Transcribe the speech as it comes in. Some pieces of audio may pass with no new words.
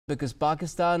because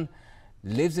Pakistan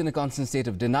lives in a constant state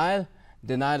of denial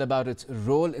about its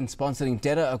role in sponsoring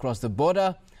terror across the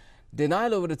border,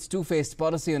 denial over its two-faced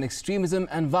policy on extremism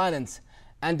and violence,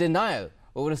 and denial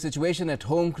over a situation at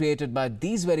home created by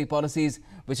these very policies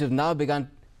which have now begun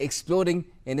exploding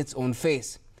in its own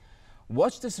face.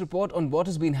 Watch this report on what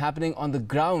has been happening on the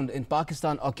ground in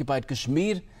Pakistan-occupied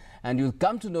Kashmir, and you'll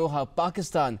come to know how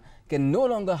Pakistan can no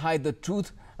longer hide the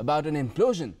truth about an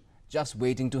implosion just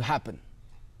waiting to happen.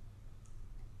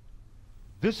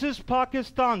 This is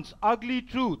Pakistan's ugly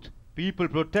truth. People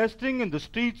protesting in the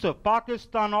streets of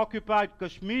Pakistan-occupied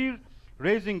Kashmir,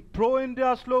 raising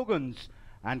pro-India slogans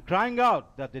and crying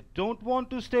out that they don't want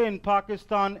to stay in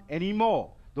Pakistan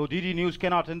anymore. Though DD News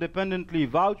cannot independently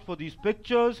vouch for these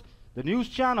pictures, the news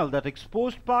channel that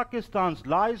exposed Pakistan's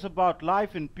lies about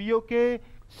life in PoK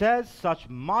says such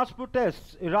mass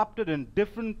protests erupted in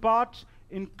different parts,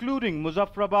 including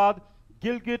Muzaffarabad,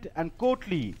 Gilgit and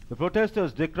Kotli. The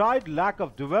protesters decried lack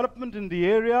of development in the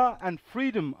area and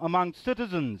freedom among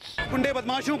citizens. गुंडे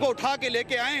बदमाशों को उठा के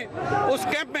लेके आए उस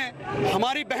camp में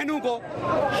हमारी बहनों को,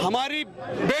 हमारी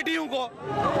बेटियों को,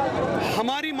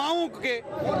 हमारी माओं के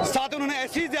साथ उन्होंने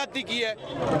ऐसी ज्यादती की है,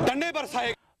 डंडे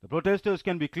बरसाए. The protesters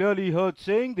can be clearly heard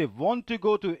saying they want to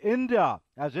go to India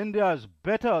as India is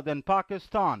better than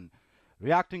Pakistan.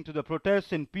 Reacting to the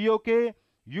protests in PoK,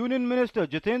 Union Minister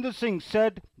Jitendra Singh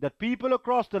said that people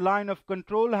across the line of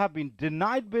control have been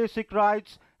denied basic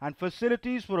rights and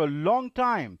facilities for a long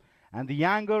time, and the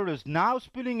anger is now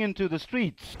spilling into the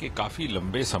streets. कि काफी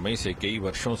लंबे समय से कई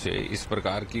वर्षों से इस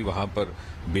प्रकार की वहां पर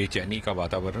बेचैनी का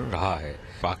वातावरण रहा है.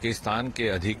 पाकिस्तान के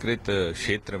अधिकृत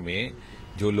क्षेत्र में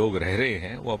जो लोग रह रहे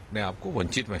हैं वो अपने आप को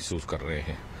वंचित महसूस कर रहे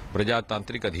हैं.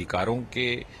 प्रजातांत्रिक अधिकारों के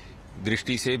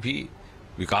दृष्टि से भी,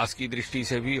 विकास की दृष्टि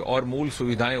से भी और मूल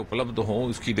सुविधाएं उपलब्ध हों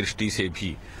उसकी दृष्टि से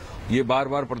भी ये बार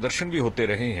बार प्रदर्शन भी होते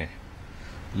रहे हैं.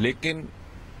 लेकिन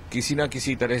किसी न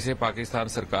किसी तरह से पाकिस्तान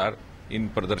सरकार इन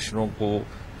प्रदर्शनों को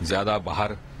ज्यादा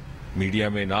बाहर मीडिया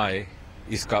में ना आए,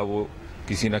 इसका वो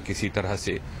किसी न किसी तरह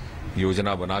से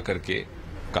योजना बना करके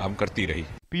काम करती रही.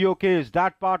 PoK is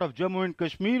that part of Jammu and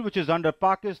Kashmir which is under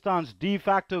Pakistan's de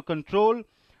facto control.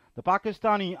 The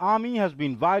Pakistani army has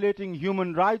been violating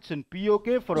human rights in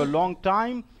PoK for a long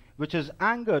time, which has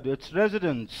angered its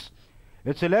residents.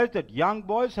 It's alleged that young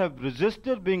boys have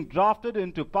resisted being drafted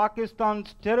into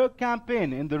Pakistan's terror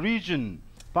campaign in the region.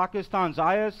 Pakistan's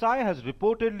ISI has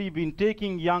reportedly been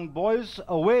taking young boys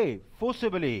away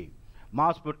forcibly.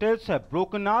 Mass protests have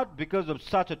broken out because of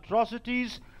such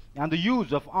atrocities, and the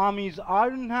use of Army's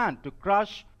iron hand to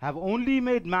crush have only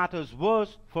made matters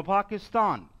worse for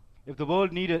Pakistan. If the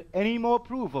world needed any more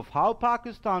proof of how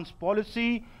Pakistan's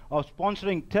policy of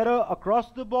sponsoring terror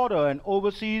across the border and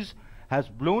overseas has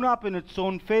blown up in its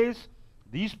own face,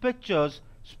 these pictures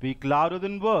speak louder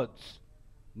than words.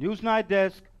 Newsnight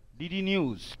Desk, DD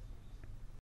News.